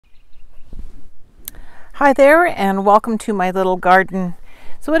Hi there and welcome to my little garden.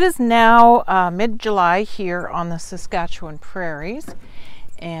 So it is now mid-July here on the Saskatchewan prairies,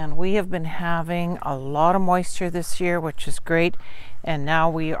 and we have been having a lot of moisture this year, which is great. And now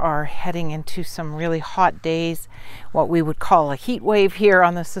we are heading into some really hot days, what we would call a heat wave here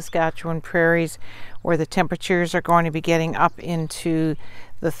on the Saskatchewan prairies, where the temperatures are going to be getting up into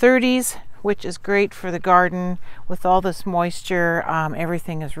the 30s, which is great for the garden. With all this moisture,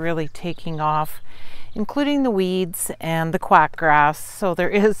 everything is really taking off, including the weeds and the quackgrass. So there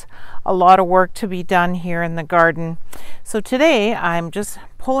is a lot of work to be done here in the garden. So today I'm just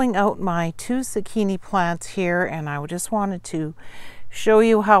pulling out my 2 zucchini plants here, and I just wanted to show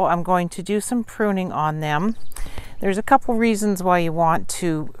you how I'm going to do some pruning on them. There's a couple reasons why you want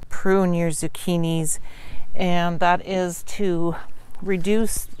to prune your zucchinis, and that is to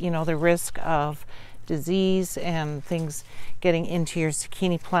reduce, the risk of disease and things getting into your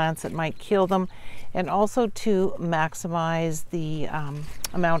zucchini plants that might kill them, and also to maximize the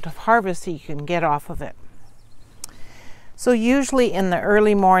amount of harvest that you can get off of it. So usually in the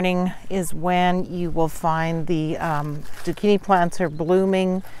early morning is when you will find the zucchini plants are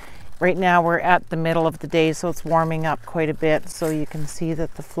blooming. Right now we're at the middle of the day, so it's warming up quite a bit. So you can see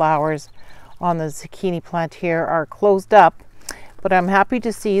that the flowers on the zucchini plant here are closed up. But I'm happy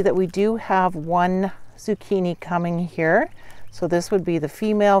to see that we do have one zucchini coming here. So this would be the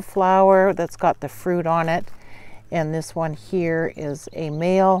female flower that's got the fruit on it. And this one here is a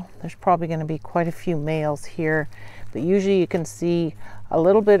male. There's probably going to be quite a few males here. But usually you can see a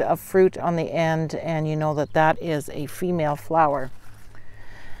little bit of fruit on the end, and you know that that is a female flower.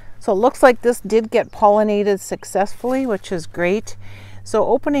 So it looks like this did get pollinated successfully, which is great. So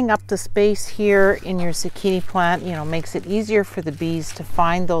opening up the space here in your zucchini plant, makes it easier for the bees to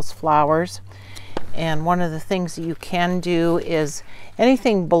find those flowers. And one of the things that you can do is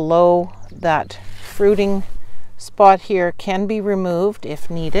anything below that fruiting spot here can be removed if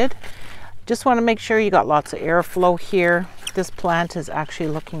needed. Just want to make sure you got lots of airflow here. This plant is actually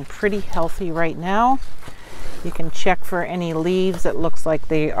looking pretty healthy right now. You can check for any leaves that looks like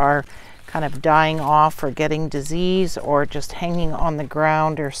they are kind of dying off or getting disease or just hanging on the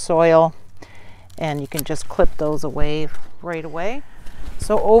ground or soil, and you can just clip those away right away.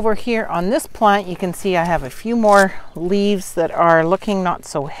 So over here on this plant, you can see I have a few more leaves that are looking not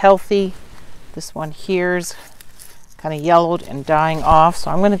so healthy. This one here's kind of yellowed and dying off,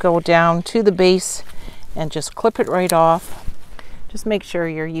 so I'm going to go down to the base and just clip it right off. Just make sure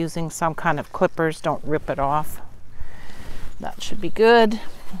you're using some kind of clippers, don't rip it off. That should be good.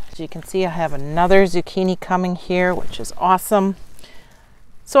 As you can see, I have another zucchini coming here, which is awesome.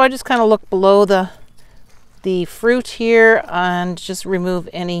 So I just kind of look below the fruit here and just remove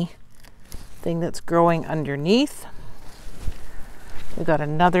anything that's growing underneath. We've got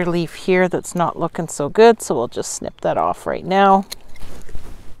another leaf here that's not looking so good, so we'll just snip that off right now.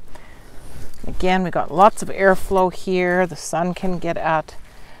 Again, we got lots of airflow here. The sun can get at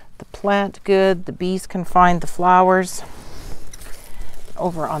the plant good. The bees can find the flowers.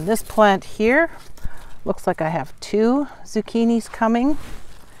 Over on this plant here, looks like I have 2 zucchinis coming,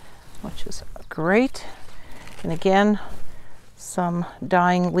 which is great. And again, some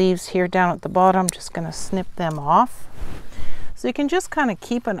dying leaves here down at the bottom. Just going to snip them off. So you can just kind of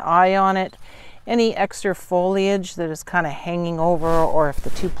keep an eye on it. Any extra foliage that is kind of hanging over, or if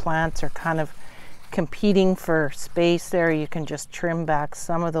the 2 plants are kind of competing for space there, you can just trim back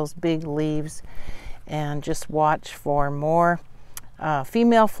some of those big leaves and just watch for more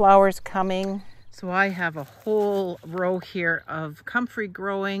female flowers coming. So I have a whole row here of comfrey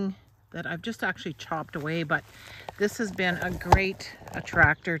growing that I've just actually chopped away, but this has been a great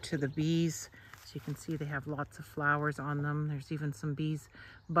attractor to the bees. So you can see they have lots of flowers on them. There's even some bees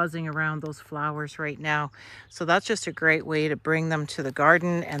buzzing around those flowers right now. So that's just a great way to bring them to the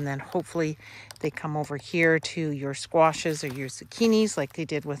garden, and then hopefully they come over here to your squashes or your zucchinis like they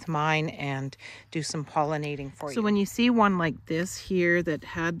did with mine and do some pollinating for you. So when you see one like this here that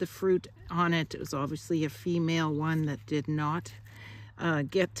had the fruit on it, it was obviously a female one that did not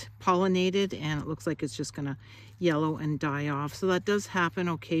get pollinated, and it looks like it's just gonna yellow and die off. So that does happen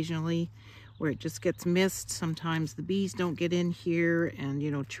occasionally, where it just gets missed. Sometimes the bees don't get in here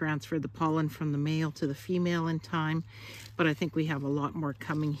and transfer the pollen from the male to the female in time. But I think we have a lot more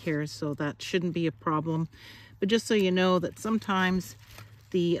coming here, so that shouldn't be a problem. But just so you know that sometimes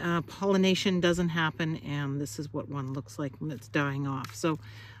the pollination doesn't happen, and this is what one looks like when it's dying off. So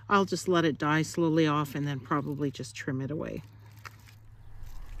I'll just let it die slowly off and then probably just trim it away.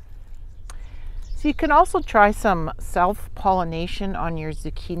 So you can also try some self-pollination on your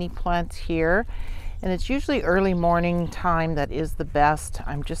zucchini plants here. And it's usually early morning time that is the best.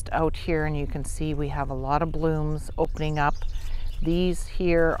 I'm just out here and you can see we have a lot of blooms opening up. These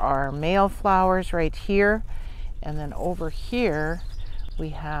here are male flowers right here. And then over here we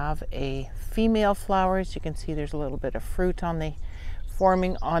have a female flowers. You can see there's a little bit of fruit on the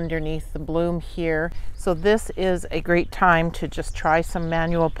forming underneath the bloom here. So this is a great time to just try some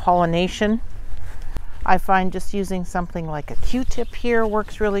manual pollination. I find just using something like a Q-tip here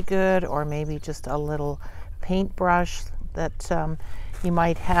works really good, or maybe just a little paintbrush that you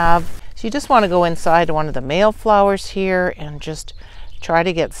might have. So you just want to go inside one of the male flowers here and just try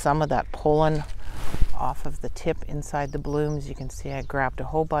to get some of that pollen off of the tip inside the blooms. You can see I grabbed a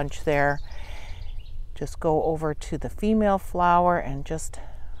whole bunch there. Just go over to the female flower and just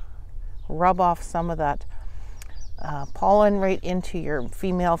rub off some of that pollen right into your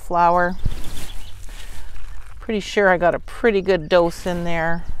female flower. Pretty sure I got a pretty good dose in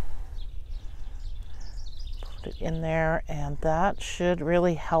there. Put it in there, and that should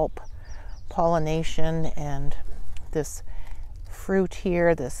really help pollination, and this fruit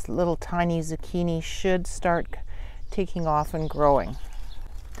here, this little tiny zucchini, should start taking off and growing.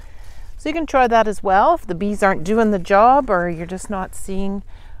 So you can try that as well if the bees aren't doing the job, or you're just not seeing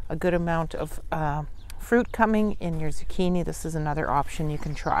a good amount of fruit coming in your zucchini. This is another option you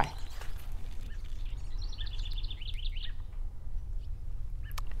can try.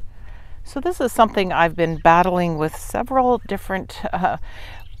 So this is something I've been battling with several different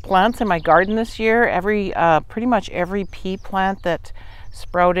plants in my garden this year. Pretty much every pea plant that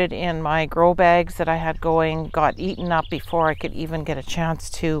sprouted in my grow bags that I had going got eaten up before I could even get a chance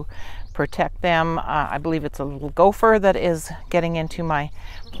to protect them. I believe it's a little gopher that is getting into my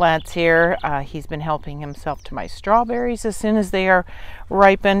plants here. He's been helping himself to my strawberries as soon as they are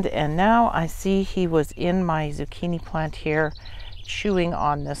ripened, and now I see he was in my zucchini plant here chewing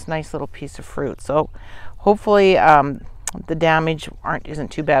on this nice little piece of fruit. So hopefully the damage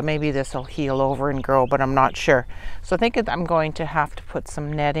isn't too bad. Maybe this will heal over and grow, but I'm not sure. So I think I'm going to have to put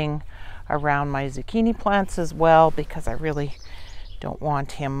some netting around my zucchini plants as well, because I really don't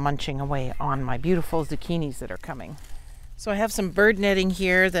want him munching away on my beautiful zucchinis that are coming. So I have some bird netting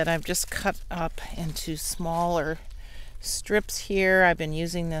here that I've just cut up into smaller strips here. I've been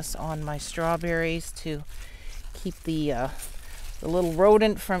using this on my strawberries to keep the little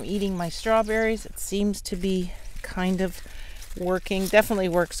rodent from eating my strawberries. It seems to be kind of working. Definitely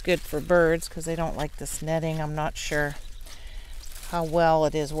works good for birds because they don't like this netting. I'm not sure how well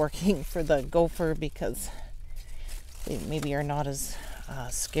it is working for the gopher because they maybe are not as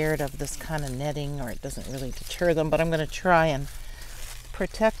scared of this kind of netting, or it doesn't really deter them. But I'm going to try and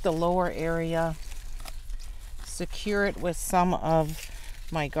protect the lower area, secure it with some of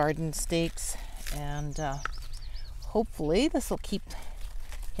my garden stakes, and hopefully this will keep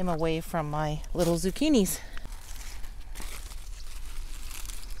him away from my little zucchinis.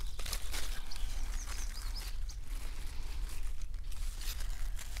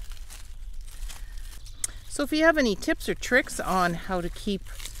 So if you have any tips or tricks on how to keep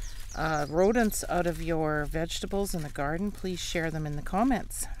rodents out of your vegetables in the garden, please share them in the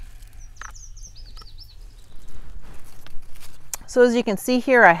comments. So as you can see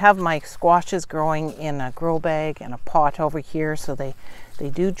here, I have my squashes growing in a grow bag and a pot over here, so they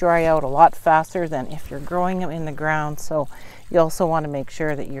do dry out a lot faster than if you're growing them in the ground. So you also want to make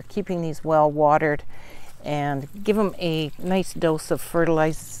sure that you're keeping these well watered and give them a nice dose of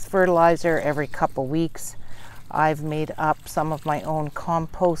fertilizer every couple weeks. I've made up some of my own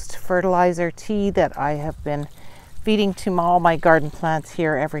compost fertilizer tea that I have been feeding to all my garden plants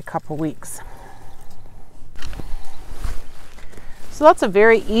here every couple weeks. So that's a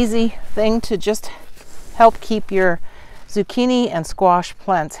very easy thing to just help keep your zucchini and squash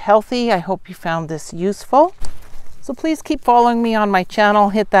plants healthy. I hope you found this useful. So please keep following me on my channel,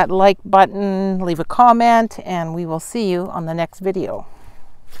 hit that like button, leave a comment, and we will see you on the next video.